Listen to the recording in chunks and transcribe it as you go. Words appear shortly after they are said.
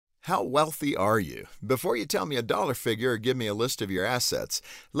How wealthy are you? Before you tell me a dollar figure or give me a list of your assets,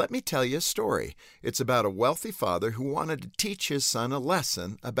 let me tell you a story. It's about a wealthy father who wanted to teach his son a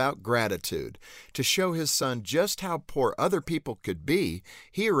lesson about gratitude. To show his son just how poor other people could be,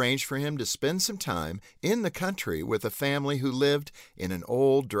 he arranged for him to spend some time in the country with a family who lived in an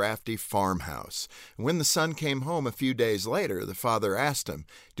old, drafty farmhouse. When the son came home a few days later, the father asked him,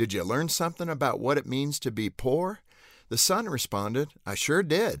 "Did you learn something about what it means to be poor?" The son responded, "I sure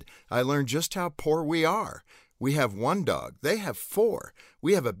did. I learned just how poor we are. We have one dog. They have four.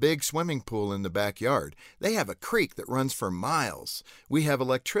 We have a big swimming pool in the backyard. They have a creek that runs for miles. We have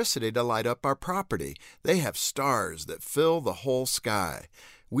electricity to light up our property. They have stars that fill the whole sky.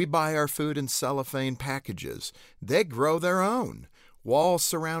 We buy our food in cellophane packages. They grow their own. Walls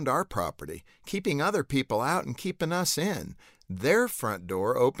surround our property, keeping other people out and keeping us in. Their front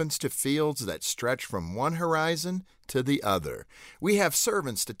door opens to fields that stretch from one horizon to the other. We have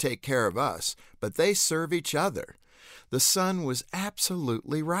servants to take care of us, but they serve each other." The son was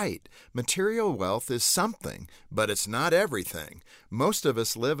absolutely right. Material wealth is something, but it's not everything. Most of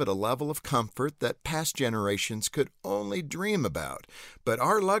us live at a level of comfort that past generations could only dream about, but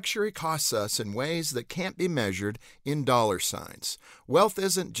our luxury costs us in ways that can't be measured in dollar signs. Wealth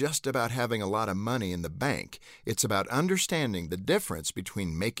isn't just about having a lot of money in the bank. It's about understanding the difference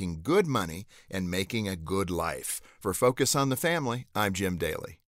between making good money and making a good life. For Focus on the Family, I'm Jim Daly.